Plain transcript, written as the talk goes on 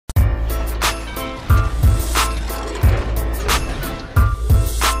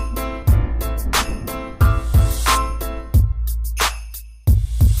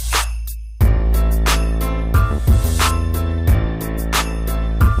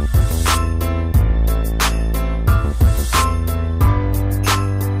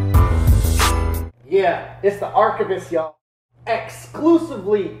Yeah, it's the Archivist, y'all.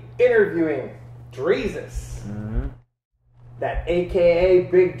 Exclusively interviewing Drezus. Mm-hmm. That AKA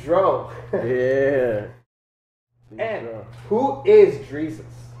Big Dro. Yeah. And who is Drezus?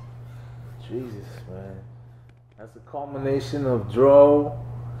 Jesus, man. That's a culmination of Dro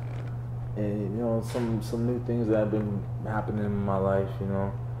and, some new things that have been happening in my life,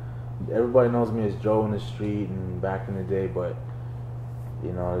 Everybody knows me as Joe in the street and back in the day, but,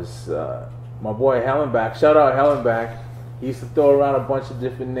 it's my boy Hellenback. Shout out Hellenback. He used to throw around a bunch of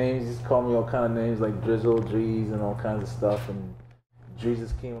different names. He used to call me all kind of names like Drizzle, Dreez, and all kinds of stuff. And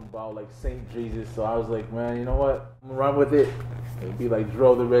Drezus came about like Saint Drezus. So I was like, man, you know what? I'm gonna run with it. It'd be like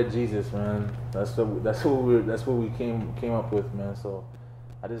Dro the Red Jesus, man. That's what we came up with, man. So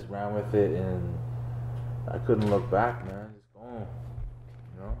I just ran with it, and I couldn't look back, man. Just going,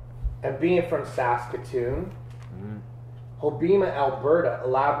 And being from Saskatoon, mm-hmm. Hobbema, Alberta,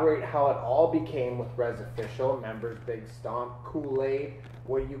 elaborate how it all became with Res Official, members Big Stomp, Kool-Aid,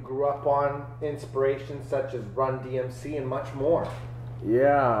 where you grew up on inspirations such as Run DMC and much more.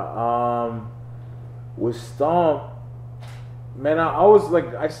 Yeah, with Stomp, man, I was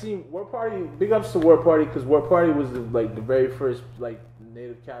like, I seen War Party, big ups to War Party, because War Party was the very first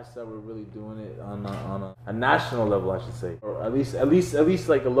native cats that were really doing it on a national level, I should say, or at least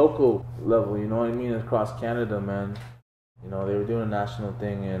like a local level, you know what I mean, across Canada, man. They were doing a national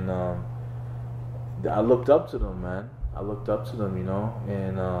thing, and I looked up to them, man.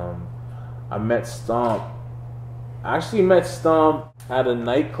 And I met Stomp. I actually met Stomp at a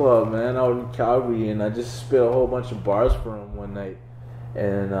nightclub, man, out in Calgary, and I just spit a whole bunch of bars for him one night.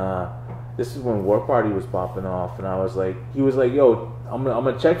 And this is when War Party was popping off, and he was like, yo, I'm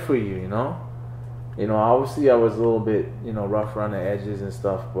gonna check for you, obviously I was a little bit, rough around the edges and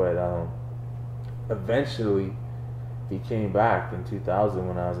stuff, but eventually he came back in 2000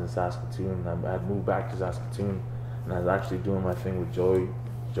 when I was in Saskatoon. I had moved back to Saskatoon, and I was actually doing my thing with Joey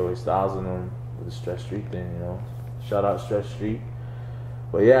Styles and them with the Stress Street thing, Shout out Stress Street.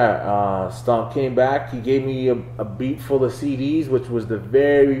 But yeah, Stomp came back. He gave me a beat full of CDs, which was the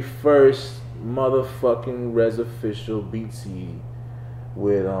very first motherfucking Res Official beat CD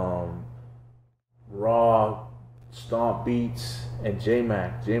with Raw, Stomp beats, and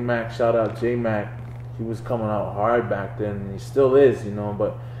J-Mac. J-Mac, shout out J-Mac. He was coming out hard back then, and he still is,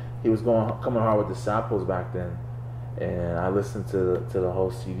 but he was coming hard with the samples back then. And I listened to the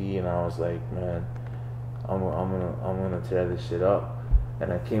whole CD, and I was like, man, I'm gonna tear this shit up.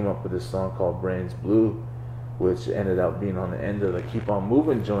 And I came up with this song called Brains Blue, which ended up being on the end of the Keep On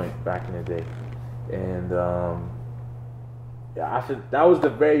Moving joint back in the day. And that was the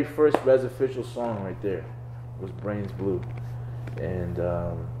very first Res Official song right there. It was Brains Blue, and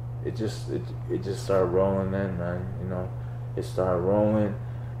it just started rolling then, man. It started rolling.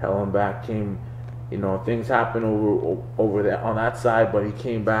 Hellenback came, things happened over there on that side, but he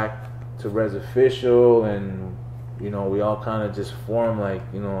came back to Res Official, and we all kind of just formed like,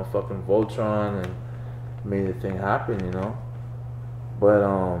 fucking Voltron, and made the thing happen, But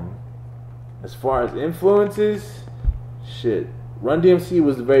as far as influences, shit, Run DMC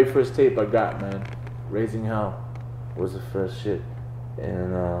was the very first tape I got, man. Raising Hell was the first shit.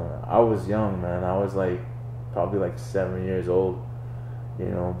 And I was young, man. I was probably 7 years old,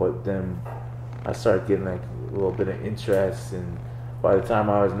 but then I started getting a little bit of interest, and by the time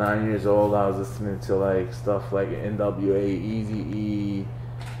I was 9 years old, I was listening to stuff like NWA, Eazy-E,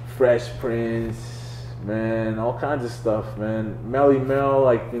 Fresh Prince, man, all kinds of stuff, man. Melly Mel,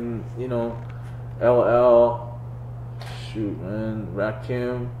 LL, shoot, man,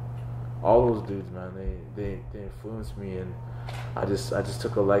 Rakim, all those dudes, man, they influenced me, and I just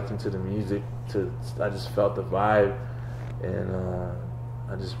took a liking to the music. I just felt the vibe, and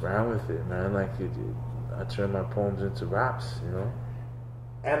I just ran with it, man. I turned my poems into raps,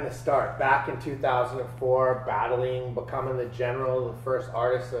 And the start, back in 2004, battling, becoming the general, the first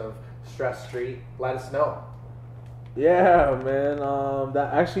artist of Stress Street. Let us know. Yeah, man.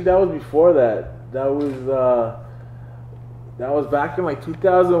 That was before that. That was back in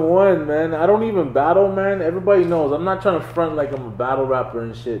 2001, man. I don't even battle, man. Everybody knows. I'm not trying to front like I'm a battle rapper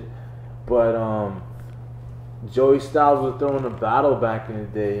and shit, but Joey Styles was throwing a battle back in the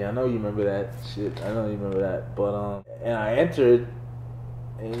day. I know you remember that shit. But and I entered.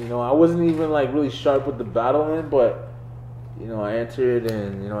 And, I wasn't even, really sharp with the battling, but, I entered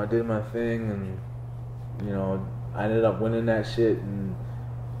and, I did my thing, and, I ended up winning that shit, and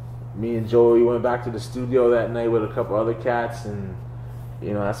me and Joey went back to the studio that night with a couple other cats, and,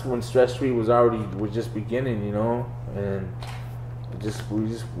 that's when Stress Street was just beginning, and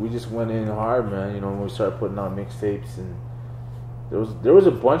we just went in hard, man, when we started putting out mixtapes, and there was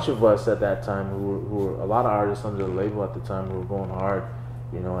a bunch of us at that time who were a lot of artists under the label at the time who were going hard.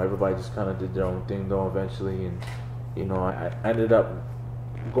 You know, everybody just kind of did their own thing though eventually, and you know, I ended up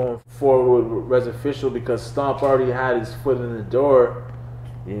going forward with Res Official because Stomp already had his foot in the door.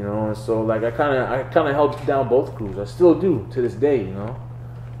 You know, and so like I kind of held down both crews. I still do to this day. You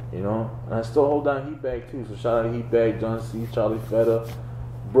know, and I still hold down Heatbag too. So shout out to Heatbag, John C, Charlie Feta,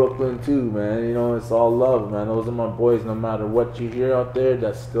 Brooklyn too, man. You know, it's all love, man. Those are my boys. No matter what you hear out there,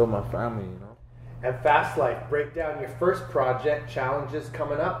 that's still my family. You know. And Fast Life, break down your first project, challenges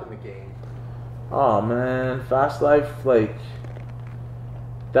coming up in the game. Oh man, Fast Life, like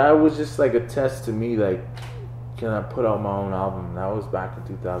that was just like a test to me. Like, can I put out my own album? That was back in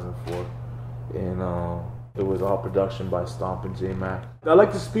 2004, and it was all production by Stomp and J-Mac. I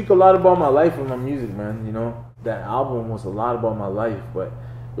like to speak a lot about my life and my music, man. You know, that album was a lot about my life, but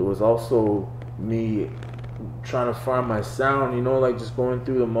it was also me trying to find my sound. You know, like just going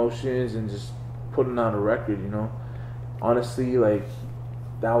through the motions and just putting out a record. You know, honestly, like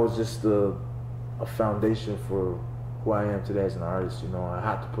that was just a foundation for who I am today as an artist. You know, I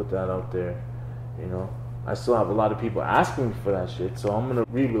had to put that out there. You know, I still have a lot of people asking me for that shit, so I'm gonna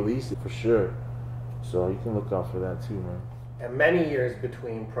re-release it for sure. So you can look out for that too, man. And many years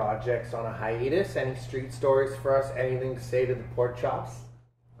between projects on a hiatus. Any street stories for us? Anything to say to the pork chops?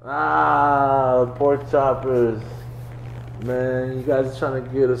 Pork choppers. Man, you guys are trying to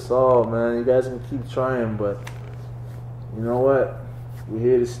get us all, man. You guys can keep trying, but you know what? We're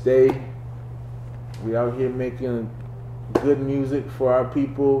here to stay. We out here making good music for our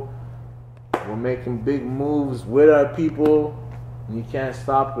people. We're making big moves with our people. And you can't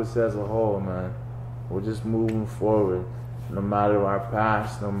stop us as a whole, man. We're just moving forward. No matter our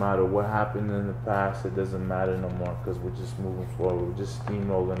past, no matter what happened in the past, it doesn't matter no more because we're just moving forward. We're just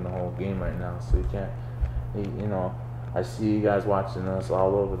steamrolling the whole game right now. So you can't, you know, I see you guys watching us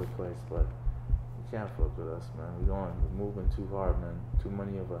all over the place, but you can't fuck with us, man. We're moving too hard, man. Too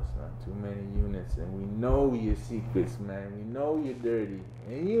many of us, man. Too many units. And we know your secrets, man. We know you're dirty.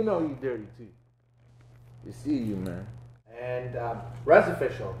 And you know you're dirty too. You see you, man. And Res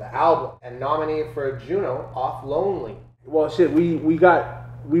Official, the album, and nominated for a Juno off Lonely. Well, shit, we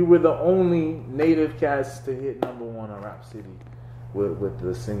were the only native cats to hit #1 on Rap City with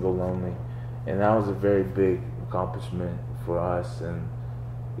the single Lonely, and that was a very big accomplishment for us. And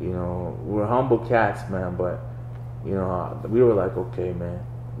you know, we're humble cats, man, but you know, we were like, okay, man,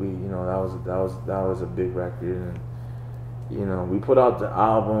 we, you know, that was a big record, and you know, we put out the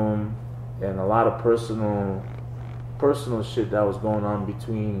album, and a lot of personal shit that was going on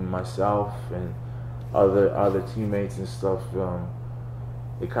between myself and other teammates and stuff.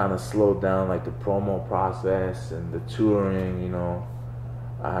 It kind of slowed down like the promo process and the touring. You know,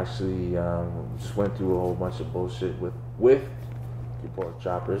 I actually just went through a whole bunch of bullshit with the pork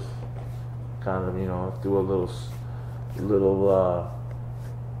choppers. Kind of, you know, threw a little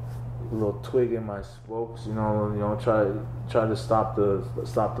twig in my spokes. You know, try to stop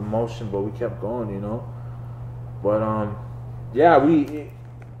the motion, but we kept going. You know. But yeah,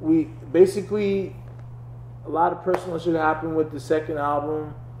 we basically, a lot of personal shit happened with the second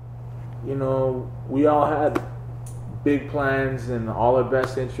album. You know, we all had big plans and all our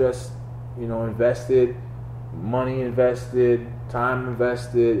best interests, you know, invested, money invested, time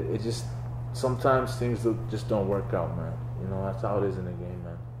invested. It just, sometimes things just don't work out, man. You know, that's how it is in the game,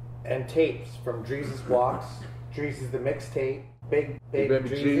 man. And tapes from Drezus Walks, Drezus the Mixtape, Big Baby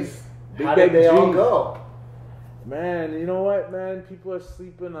Drezus. How did they all go? Man, you know what, man? People are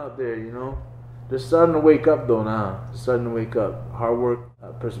sleeping out there, you know? They're starting to wake up, though, now. They're starting to wake up. Hard work,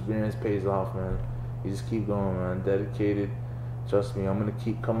 perseverance pays off, man. You just keep going, man. Dedicated. Trust me, I'm going to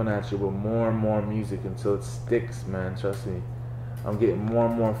keep coming at you with more and more music until it sticks, man. Trust me. I'm getting more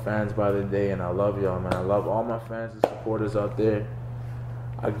and more fans by the day, and I love y'all, man. I love all my fans and supporters out there.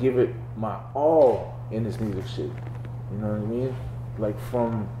 I give it my all in this music shit. You know what I mean? Like,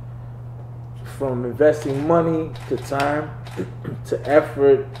 from investing money to time to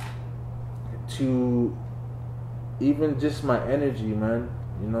effort to even just my energy, man.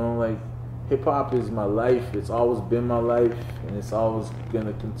 You know, like, hip-hop is my life. It's always been my life, and it's always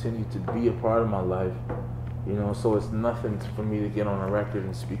gonna continue to be a part of my life. You know, so it's nothing for me to get on a record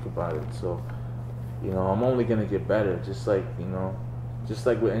and speak about it. So, you know, I'm only gonna get better. Just like, you know, just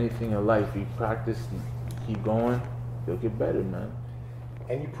like with anything in life, you practice, you keep going, you'll get better, man.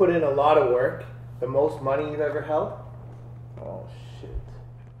 And you put in a lot of work. The most money you've ever held? Oh, shit.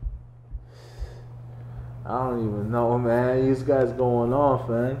 I don't even know, man. These guys going off,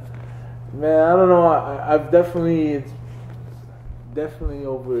 man. Man, I don't know. I've definitely, it's definitely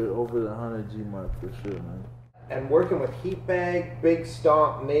over the 100 G mark for sure, man. And working with Heatbag, Big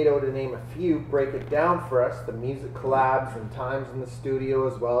Stomp, NATO to name a few, break it down for us, the music collabs and times in the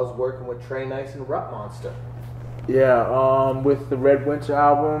studio, as well as working with Trey Nice and Rut Monster. Yeah, with the Red Winter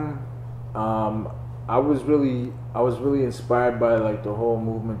album, I was really inspired by like the whole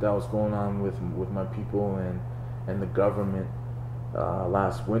movement that was going on with my people and the government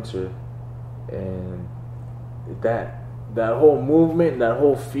last winter, and that whole movement, that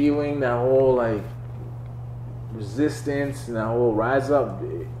whole feeling, that whole like resistance and that whole rise up,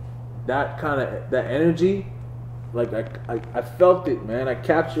 that energy, like I felt it, man. I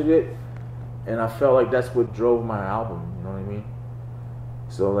captured it, and I felt like that's what drove my album. You know what I mean?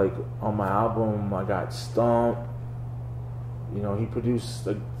 So like on my album, I got Stomp. You know, he produced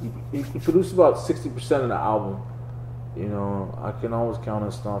like he produced about 60% of the album. You know, I can always count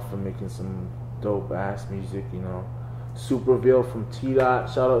on Stomp for making some dope ass music. You know, Superville from T-Dot,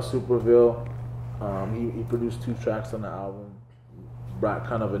 shout out Superville. He produced 2 tracks on the album, brought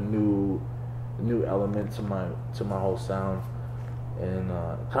kind of a new element to my whole sound, and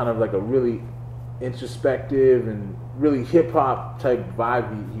kind of like a really introspective and really hip hop type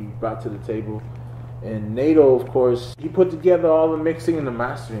vibe he brought to the table. And NATO, of course, he put together all the mixing and the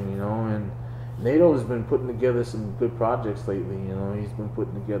mastering, you know. And NATO has been putting together some good projects lately, you know. He's been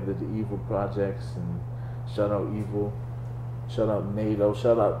putting together the Evil projects, and shout out Evil. Shout out NATO,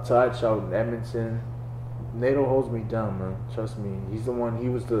 shout out Todd, shout out Edmonton. NATO holds me down, man. Trust me. He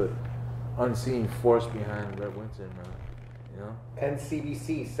was the unseen force behind Red Winter, man. You know?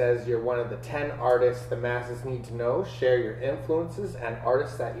 NCBC says you're one of the 10 artists the masses need to know. Share your influences and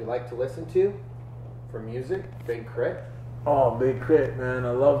artists that you like to listen to. For music, Big Crit. Oh, Big Crit, man.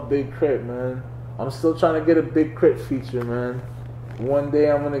 I love Big Crit, man. I'm still trying to get a Big Crit feature, man. One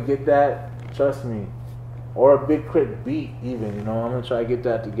day I'm going to get that. Trust me. Or a Big Crit beat, even, you know. I'm going to try to get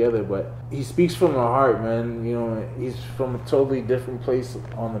that together. But he speaks from the heart, man. You know, he's from a totally different place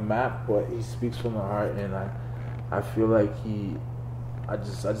on the map, but he speaks from the heart. And I feel like I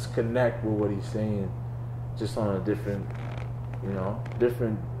just connect with what he's saying, just on a different, you know,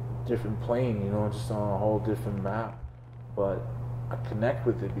 different plane, you know, just on a whole different map. But I connect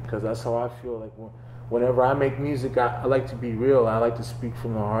with it because that's how I feel. Like whenever I make music, I like to be real. I like to speak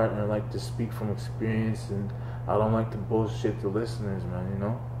from the heart, and I like to speak from experience, and I don't like to bullshit the listeners, man, you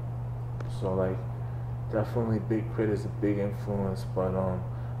know? So, like, definitely Big Crit is a big influence. But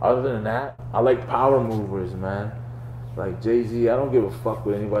other than that, I like power movers, man. Like Jay-Z, I don't give a fuck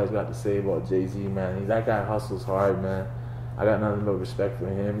what anybody's got to say about Jay-Z, man. That guy hustles hard, man. I got nothing but respect for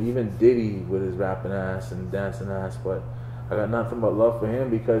him. Even Diddy with his rapping ass and dancing ass, but I got nothing but love for him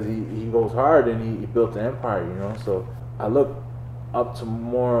because he goes hard and he built an empire, you know. So I look up to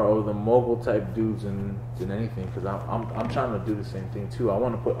more of the mogul type dudes than anything, because I'm trying to do the same thing too. I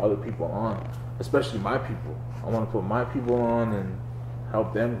want to put other people on, especially my people. I want to put my people on and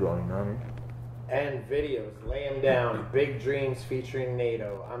help them grow, you know what I mean? And videos, Lay 'Em Down, Big Dreams featuring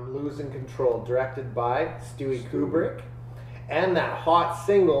NATO, I'm Losing Control, directed by Stewie Kubrick. And that hot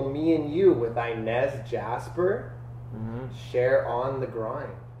single, Me and You, with Inez Jasper, Share on the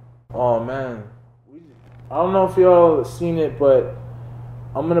Grind. Oh, man. I don't know if y'all seen it, but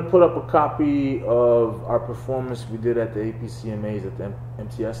I'm going to put up a copy of our performance we did at the APCMAs at the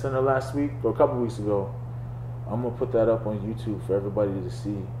MTS Center last week, or a couple weeks ago. I'm going to put that up on YouTube for everybody to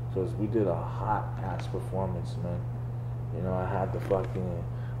see, because we did a hot-ass performance, man. You know, I had the fucking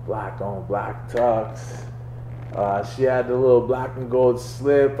black on black tux. She had the little black and gold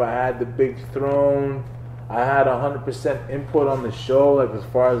slip. I had the big throne. I had 100% input on the show, like as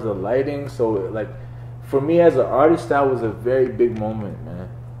far as the lighting. So, like, for me as an artist, that was a very big moment, man.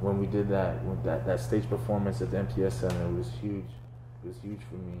 When we did that, with that stage performance at the MTS Center, it was huge. It was huge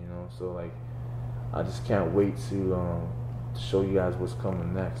for me, you know. So, like, I just can't wait to show you guys what's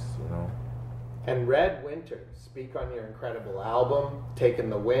coming next, you know. And Red Winter, speak on your incredible album,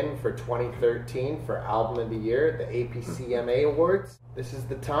 taking the win for 2013 for Album of the Year, the APCMA Awards. This is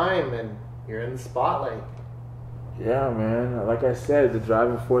the time, and you're in the spotlight. Yeah, man. Like I said, the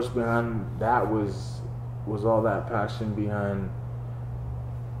driving force behind that was all that passion behind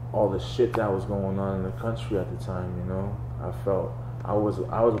all the shit that was going on in the country at the time, you know. I felt I was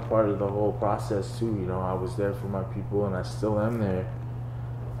a part of the whole process too, you know. I was there for my people, and I still am there.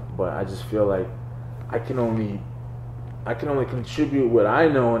 But I just feel like I can only contribute what I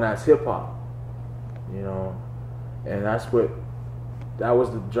know, and that's hip hop, you know. And that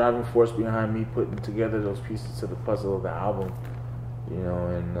was the driving force behind me putting together those pieces to the puzzle of the album, you know.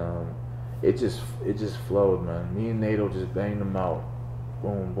 And it just flowed, man. Me and NATO just banged them out,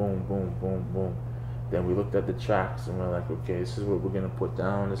 boom, boom, boom, boom, boom. Then we looked at the tracks and we're like, okay, this is what we're gonna put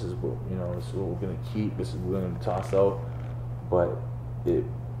down. This is what this is what we're gonna keep. This is what we're gonna toss out. But it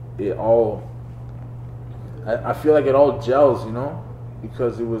all, I feel like it all gels,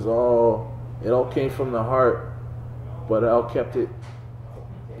 because it all came from the heart, but I all kept it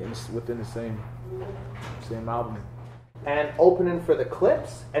within the same album. And opening for the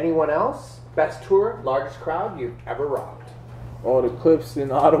Clips, anyone else? Best tour, largest crowd you've ever rocked? Oh, the Clips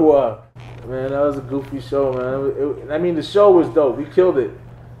in Ottawa. Man, that was a goofy show, man. The show was dope. We killed it.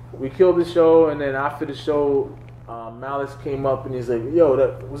 We killed the show, and then after the show, Malice came up and he's like, yo,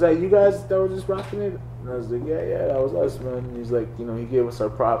 was that you guys that were just rocking it? And I was like, yeah, that was us, man. And he's like, he gave us our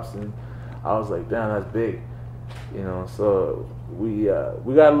props, and I was like, damn, that's big. So we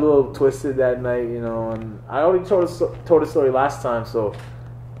got a little twisted that night, and I already told the story last time, so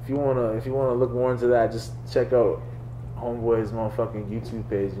if you wanna look more into that, just check out Homeboy's motherfucking YouTube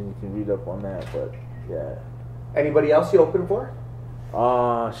page and you can read up on that. But yeah. Anybody else you open for?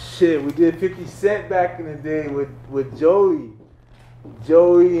 Shit, we did 50 Cent back in the day with Joey.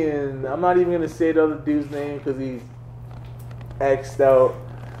 Joey, and I'm not even gonna say the other dude's name because he's X'd out.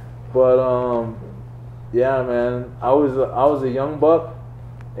 But yeah, man, I was a young buck,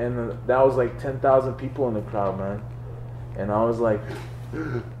 and that was like 10,000 people in the crowd, man. And I was like,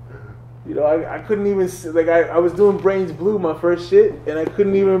 I couldn't even, I was doing Brains Blue, my first shit, and I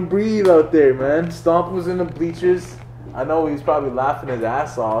couldn't even breathe out there, man. Stomp was in the bleachers. I know he was probably laughing his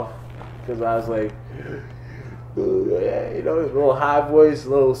ass off, because I was like, yeah, his little high voice,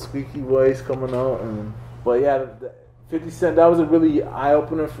 little squeaky voice coming out. But yeah, 50 Cent, that was a really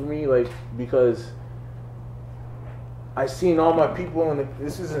eye-opener for me, because I seen all my people,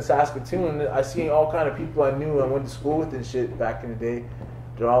 this is in Saskatoon, I seen all kind of people I knew I went to school with and shit back in the day.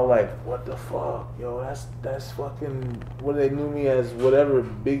 They're all like, what the fuck, yo, that's fucking, what they knew me as, whatever,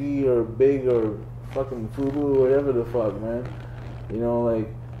 Biggie or Big or fucking Fubu or whatever the fuck, man.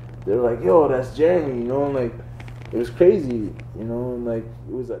 They're like, yo, that's Jeremy, it was crazy, it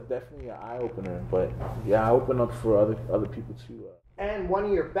was definitely an eye-opener. But yeah, I open up for other people too. And one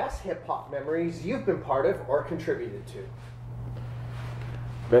of your best hip-hop memories you've been part of or contributed to?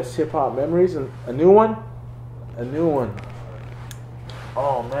 Best hip-hop memories? A new one? A new one.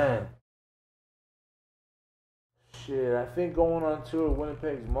 Oh, man. Shit, I think going on tour with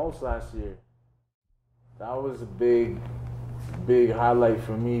Winnipeg's Most last year. That was a big highlight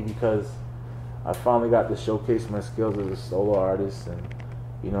for me because I finally got to showcase my skills as a solo artist, and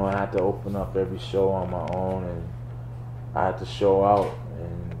I had to open up every show on my own, and I had to show out,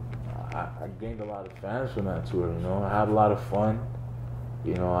 and I gained a lot of fans from that tour. I had a lot of fun.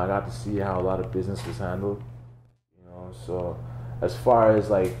 I got to see how a lot of business was handled. So as far as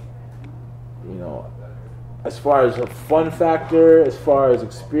as far as a fun factor, as far as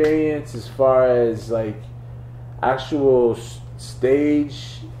experience, as far as actual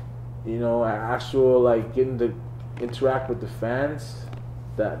stage, actual getting to interact with the fans,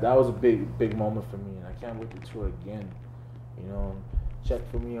 that was a big moment for me, and I can't wait to tour again. Check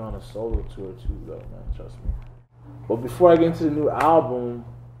for me on a solo tour too, though, man. Trust me. But before I get into the new album,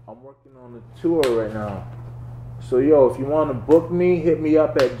 I'm working on the tour right now. So if you want to book me, hit me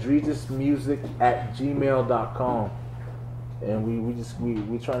up at DrezusMusic@gmail.com. And we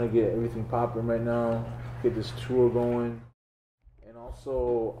trying to get everything popping right now, get this tour going. And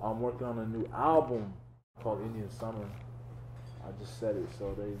also, I'm working on a new album called Indian Summer. I just said it,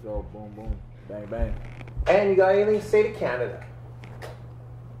 so there you go. Boom, boom, bang, bang. And you got anything to say to Canada?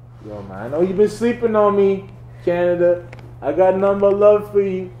 Yo, man, I know you've been sleeping on me, Canada. I got nothing but love for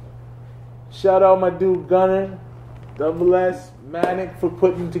you. Shout out my dude Gunner, Double S, Manic, for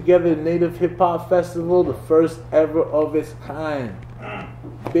putting together the Native Hip Hop Festival, the first ever of its kind.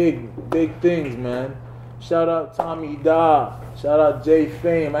 Big things, man. Shout out Tommy Da. Shout out Jay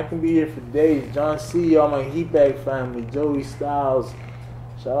Fame. I can be here for days. John C., all my Heat Bag family, Joey Styles.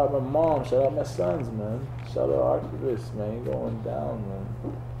 Shout out my mom. Shout out my sons, man. Shout out Archivist, man. Going down, man.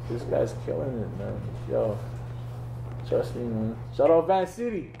 This guy's killing it, man. Yo, trust me, man. Shout out Van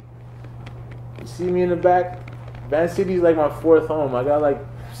City. You see me in the back? Van City's like my fourth home. I got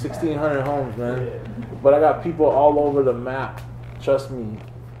 1,600 homes, man. But I got people all over the map. Trust me.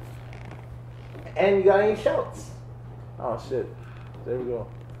 And you got any shouts? Oh shit. There we go.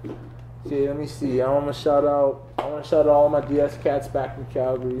 See, let me see. I want to shout out all my DS cats back in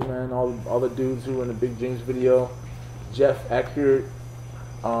Calgary, man. All the dudes who were in the Big Dreams video. Jeff Eckert,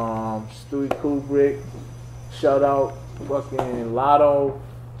 Stewie Kubrick. Shout out fucking Lotto,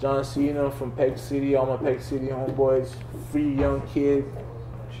 John Cena from Peg City, all my Peg City homeboys. Free Young Kid.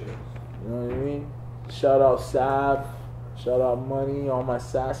 You know what I mean? Shout out Sav. Shout out Money, all my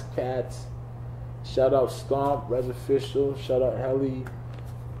Sass cats. Shout out Stomp, Res Official. Shout out Helly,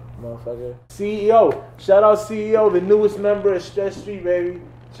 motherfucker. CEO. Shout out CEO, the newest member of Stretch Street, baby.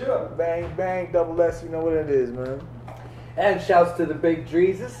 Sure. Bang, bang, double S. You know what it is, man. And shouts to the big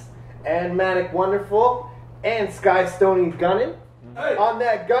Drezus and Manic Wonderful and Sky Stoney Gunnin on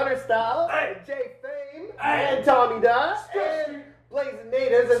that gunner style. And Jay Fame and Tommy Dye and Blazing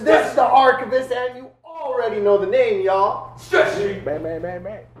Natives. And this is the Archivist, and you already know the name, y'all. Stretch. Bang, bang, bang,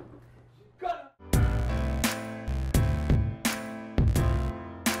 bang.